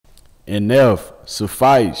Enough.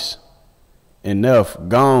 Suffice. Enough.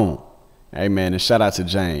 Gone. Hey, man, and shout out to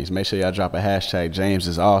James. Make sure y'all drop a hashtag James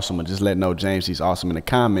is awesome, and just let know James he's awesome in the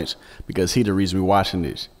comments, because he the reason we watching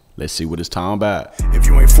this. Let's see what it's talking about. If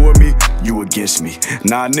you ain't for me, you against me.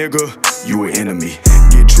 Nah, nigga, you an enemy.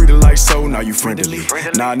 Get treated like so, now you friendly.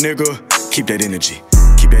 Nah, nigga, keep that energy.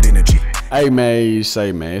 Keep that energy. Hey, man, you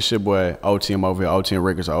say, man, it's your boy OTM over here, OTM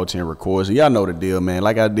Records or OTM Records. Y'all know the deal, man.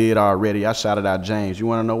 Like I did already, I shouted out James. You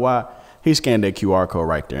want to know why? He scanned that QR code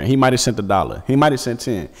right there, and he might have sent $1. He might have sent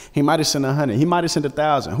 10. He might have sent 100. He might have sent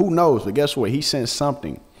 1,000. Who knows? But guess what? He sent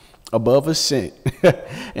something above a cent,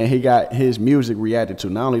 and he got his music reacted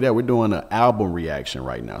to. Not only that, we're doing an album reaction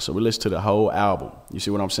right now. So we listen to the whole album. You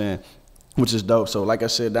see what I'm saying? Which is dope. So like I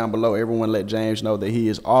said down below, everyone let James know that he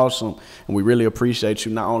is awesome, and we really appreciate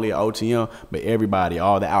you, not only at OTM, but everybody,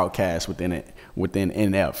 all the outcasts within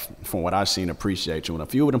NF. From what I've seen, appreciate you. And a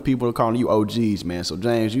few of them people are calling you OGs, man. So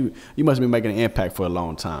James, you must be making an impact for a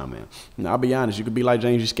long time, man. Now, I'll be honest, you could be like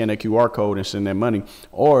James, you scan that QR code and send that money.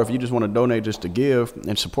 Or if you just want to donate just to give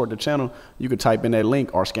and support the channel, you could type in that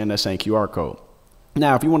link or scan that same QR code.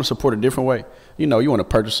 Now, if you want to support a different way, you know, you want to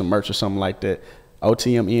purchase some merch or something like that,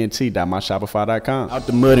 OTMENT.myshopify.com. Out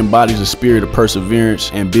the mud embodies a spirit of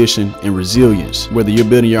perseverance, ambition, and resilience. Whether you're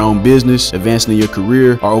building your own business, advancing in your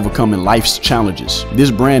career, or overcoming life's challenges,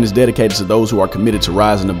 this brand is dedicated to those who are committed to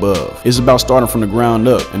rising above. It's about starting from the ground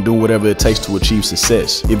up and doing whatever it takes to achieve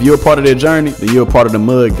success. If you're a part of their journey, then you're a part of the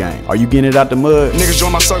mud gang. Are you getting it out the mud? Niggas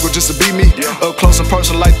join my circle just to beat me. Up close and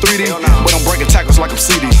personal like 3D. But I'm breaking tackles like I'm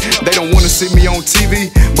CD. They don't want to see me on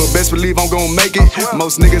TV, but best believe I'm gonna make it.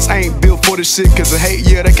 Most niggas ain't built for this shit, cause the hate,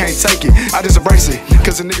 yeah, they can't take it. I just embrace it,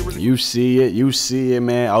 cause the nigga really... You see it,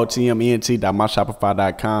 man.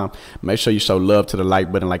 OTMENT.myshopify.com. Make sure you show love to the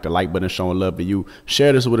like button, like the like button showing love to you.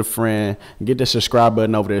 Share this with a friend. Get that subscribe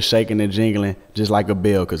button over there shaking and jingling just like a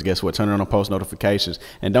bell, because guess what? Turn on post notifications.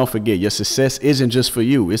 And don't forget, your success isn't just for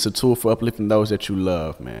you. It's a tool for uplifting those that you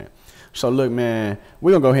love, man. So look, man,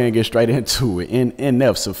 we're going to go ahead and get straight into it.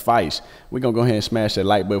 Enough. Suffice. We're going to go ahead and smash that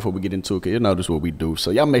like button before we get into it, because you know this is what we do.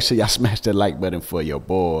 So y'all make sure y'all smash that like button for your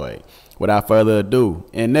boy. Without further ado,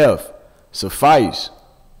 Enough. Suffice.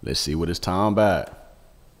 Let's see what it's talking about.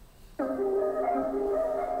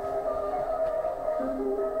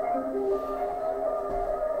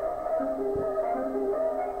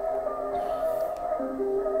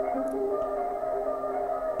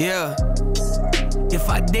 Yeah. If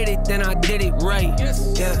I did it, then I did it right.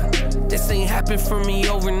 Yeah. This ain't happened for me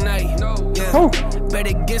overnight. Yeah. Bet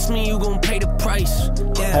against me, you gon' pay the price.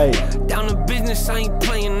 Yeah. Down to business, I ain't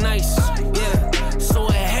playing nice. Yeah. So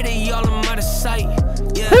ahead of y'all, I'm out of sight.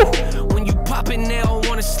 Yeah. When you poppin', they don't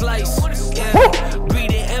wanna slice. Yeah.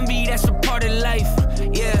 Breed and envy, that's a part of life.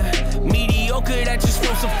 Yeah. Mediocre, that just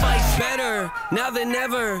won't suffice. Better now than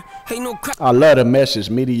ever. Ain't no crap. I love the message.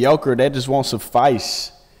 Mediocre, that just won't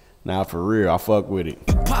suffice. Now for real, I fuck with it.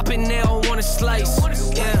 Poppin', they don't wanna slice.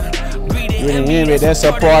 Yeah. Envy, that's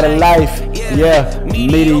a part of life. Yeah.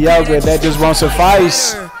 Mediocre, that just won't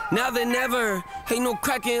suffice. Now than ever, ain't no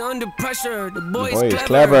cracking under pressure. The boy is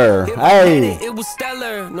clever. Hey, it was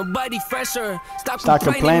stellar. Nobody fresher. Stop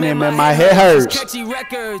complaining, man. My head hurts. Catchy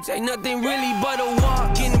records, ain't nothing really but a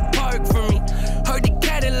walk in the park for me. Heard the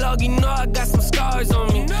catalog, you know I got some scars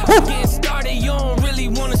on me. Getting started, you don't really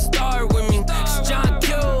wanna start with me. It's John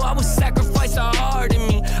Kill, I would sacrifice a heart in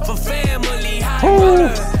me for family. High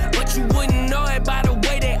roller, but you wouldn't know it by the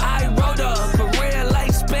way that I wrote up. Career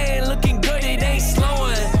lifespan looking good, it ain't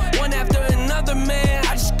slowing. One after another, man,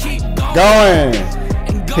 I just keep going.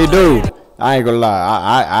 He do. I ain't gonna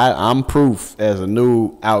lie. I'm proof as a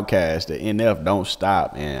new outcast that NF don't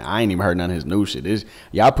stop, and I ain't even heard none of his new shit.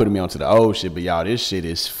 Y'all putting me onto the old shit, but y'all, this shit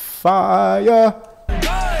is fire. Yeah.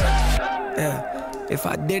 If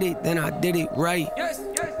I did it, then I did it right.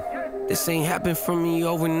 This ain't happened for me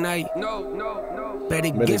overnight. Bet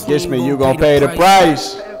against me, you gon' pay the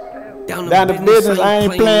price. Down to business, I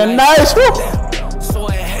ain't playing nice. So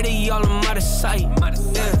ahead of y'all, I'm out of sight.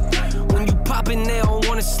 Yeah. When you poppin', they don't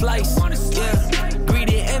wanna slice. Yeah. Greed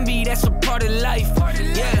and envy, that's a part of life.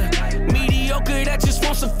 Yeah. Mediocre, that just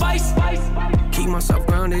won't suffice. Keep myself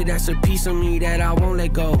grounded, that's a piece of me that I won't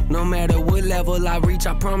let go. No matter what level I reach,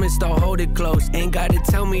 I promise to hold it close. Ain't gotta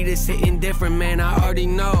tell me this hitting different, man, I already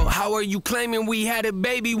know. How are you claiming we had a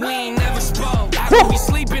baby, we ain't never spoke? I could be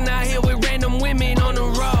sleeping out here with random women on the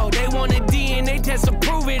road. They want a DNA test to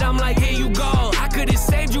prove it, I'm like, here you go. I could've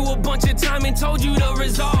saved you a bunch of time and told you the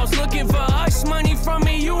results. Looking for hush money from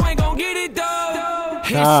me, you ain't gon' get it though.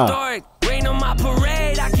 Historic, rain on my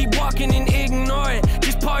parade, I keep walking and ignore it.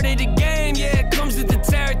 Just part of the game, yeah, it comes with the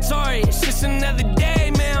territory. It's just another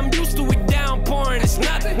day, man, I'm used to it downpouring. It's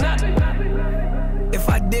nothing.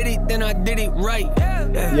 it right.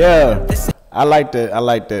 Yeah, I like that. I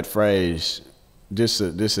like that phrase. This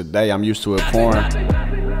a day. I'm used to it pouring.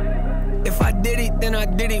 If I did it, then I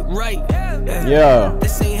did it right. Yeah.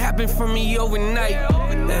 This ain't happened for me overnight.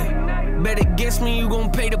 Bet against me, you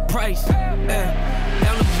gon' pay the price.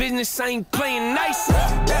 Down the business, I ain't playing nice.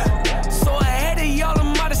 So ahead of y'all,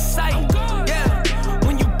 I'm out of sight.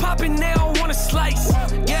 When you poppin', they don't wanna slice.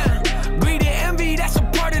 Greed and envy, that's a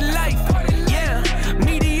part of life.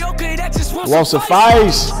 Mediocre, that just won't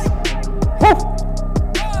suffice. Woo.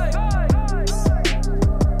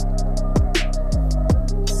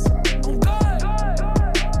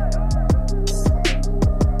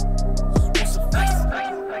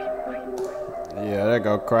 Yeah, that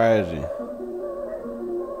go crazy.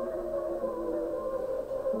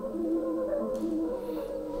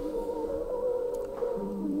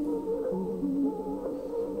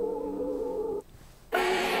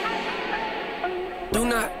 Do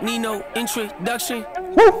not need no introduction.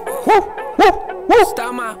 Woo, woo, woo, woo.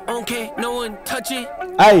 Style my own, can't no one touch it.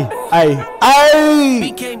 Hey, hey, hey.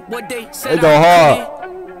 Became what they said. It go hard.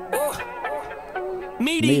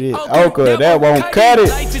 Mediocre, that won't cut it.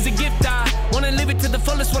 Life is a gift, I wanna live it to the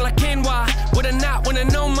fullest while I can. Why would I not wanna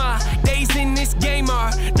know my days in this game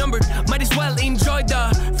are numbered? Might as well enjoy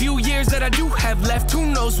the few years that I do have left. Who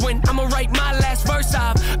knows when I'ma write my last verse?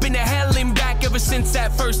 I've been to hell and back ever since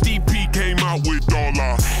that first EP came out with all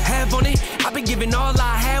I have on it. I've been giving all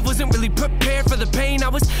I have, wasn't really prepared for the pain I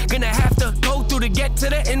was gonna have to go through to get to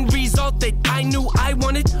the end result that I knew I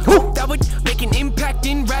wanted. Hope that would make an impact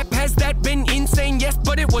in rap. Has that been insane? Yes,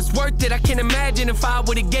 but it was worth it. I can't imagine if I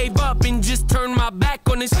would've gave up and just turned my back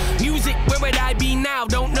on this music. Where would I be now?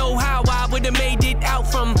 Don't know how I would've made it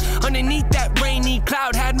out from underneath that rainy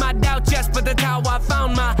cloud. Had my doubts, yes, but that's how I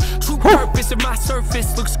found my true purpose. If my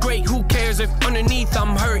surface looks great, who cares if underneath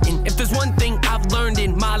I'm hurting? If there's one thing I've learned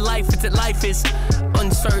in my life, it's that life is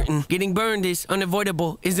uncertain. Getting burned is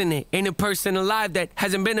unavoidable, isn't it? Ain't a person alive that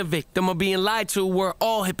hasn't been a victim of being lied to. We're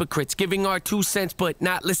all hypocrites, giving our 2 cents but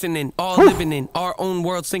not listening. All living in our own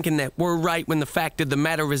world, thinking that we're right when the fact of the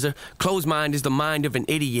matter is a closed mind is the mind of an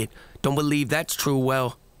idiot. Don't believe that's true?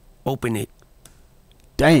 Well, open it.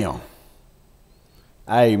 Damn.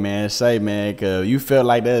 Hey man, say man, cause you felt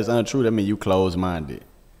like that is untrue, that mean you closed-minded.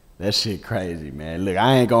 That shit crazy, man. Look,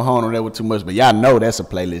 I ain't gonna hone on that with too much, but y'all know that's a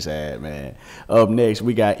playlist ad, man. Up next,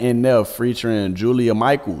 we got NF featuring Julia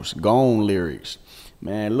Michaels, Gone Lyrics.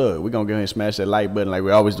 Man, look, we gonna go ahead and smash that like button like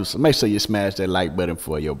we always do. So make sure you smash that like button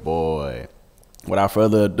for your boy. Without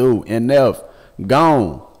further ado, NF,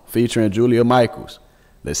 Gone, featuring Julia Michaels.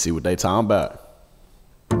 Let's see what they talking about.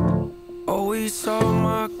 Always saw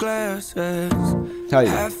my glasses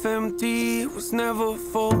half empty, was never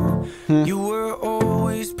full. You were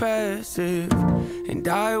always passive, and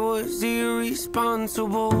I was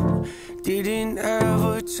irresponsible. Didn't have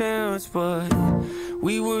a chance, but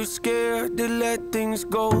we were scared to let things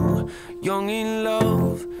go. Young in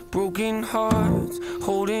love, broken hearts,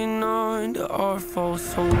 holding on to our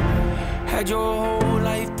false hope. Had your whole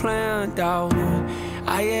life planned out,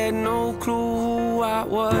 I had no clue who I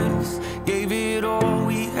was. Gave it all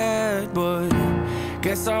we had, but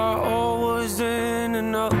guess our all wasn't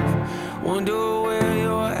enough. Wonder where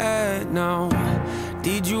you're at now.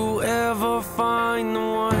 Did you ever find the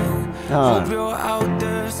one? Hope you're out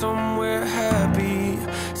there somewhere happy.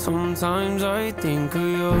 Sometimes I think of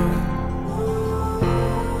you.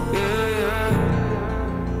 Yeah.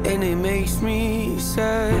 And it makes me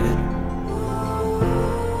sad.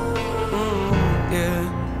 Yeah,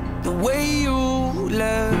 the way you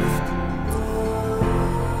left,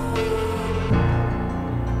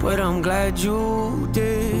 but I'm glad you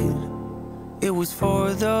did. It was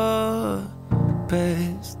for the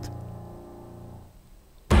best.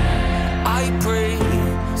 I pray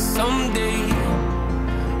someday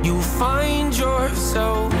you find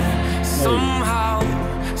yourself somehow,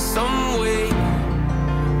 some way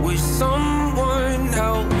with someone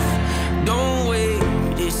else. Don't wait,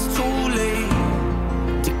 it's too late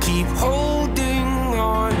to keep holding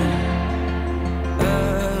on.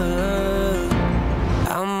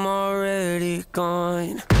 I'm already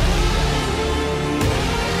gone.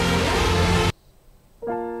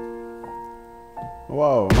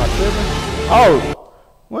 Whoa, am I tripping? Oh,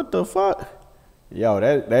 what the fuck? Yo,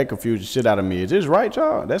 that confused the shit out of me. Is this right,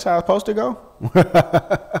 y'all? That's how it's supposed to go?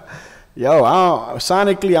 Yo,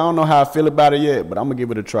 sonically, I don't know how I feel about it yet, but I'm gonna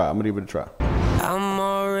give it a try. I'm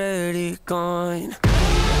already gone.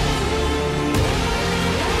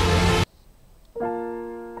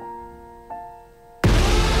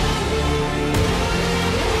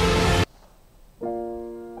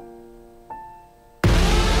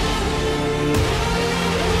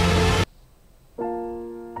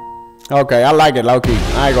 Okay, I like it low key.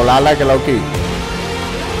 I ain't gonna lie, I like it low key.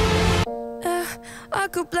 I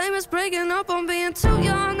could blame us breaking up on being too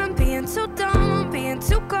young, and being too dumb, on being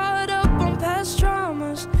too caught up on past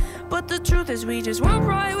traumas. But the truth is we just weren't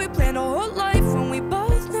right. We planned our whole life when we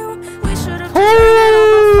both knew we should have just done it on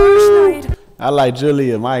the first night. I like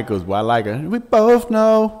Julia Michaels, but I like her. We both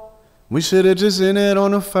know we should have just ended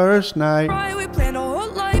on the first night. Right, we planned our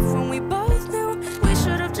whole life when we both knew we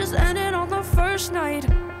should have just ended on the first night.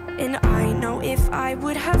 And I know if I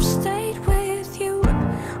would have stayed with you,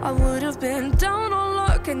 I would have been down on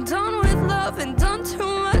luck and done with love and done too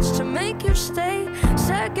much to make you stay.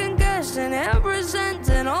 Second guessing and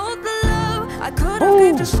resenting all the love I could have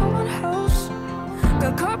gave to someone else.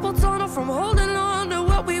 Got carpal tunnel from holding on to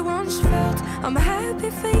what we once felt. I'm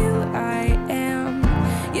happy for you, I am.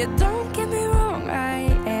 Yeah, don't get me wrong, I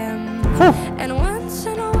am. And once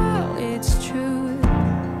in a while, it's true,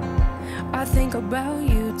 I think about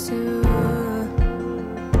you too.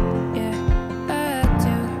 Yeah, I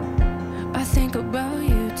do. I think about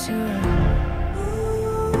you too.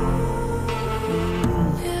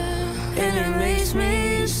 Yeah, and it makes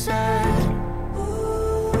me sad.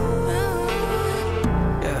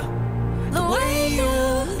 Yeah, the way you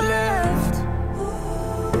left.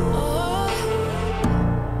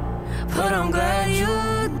 But I'm glad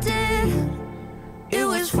you did. It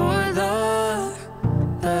was for the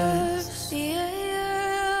best.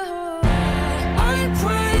 Yeah. I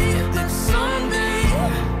pray that someday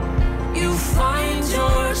you find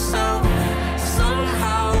yourself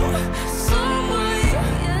somehow, some way,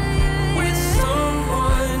 with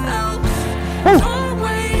someone else. Don't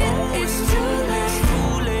wait, it's too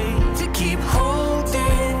late to keep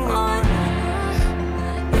holding on.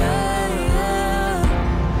 Yeah,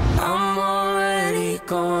 I'm already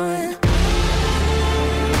gone.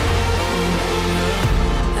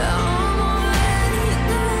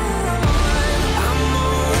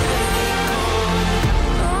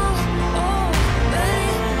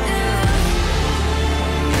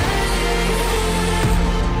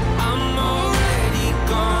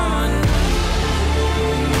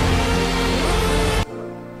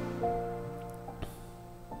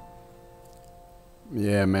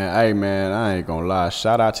 Yeah, man. Hey, man, I ain't gonna lie.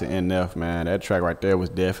 Shout out to NF, man. That track right there was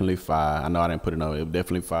definitely fire. I know I didn't put it on. It was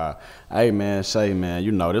definitely fire. Hey, man, man,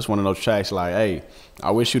 you know, this one of those tracks like, hey,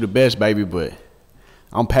 I wish you the best, baby, but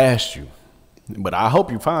I'm past you. But I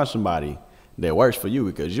hope you find somebody that works for you,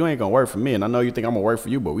 because you ain't gonna work for me. And I know you think I'm gonna work for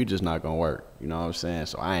you, but we just not gonna work. You know what I'm saying?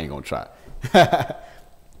 So I ain't gonna try.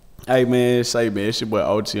 Hey, man, it's your boy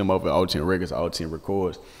OTM over at OTM Records, OTM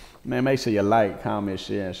Records. Man, make sure you like, comment,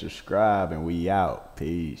 share, and subscribe, and we out.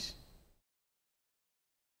 Peace.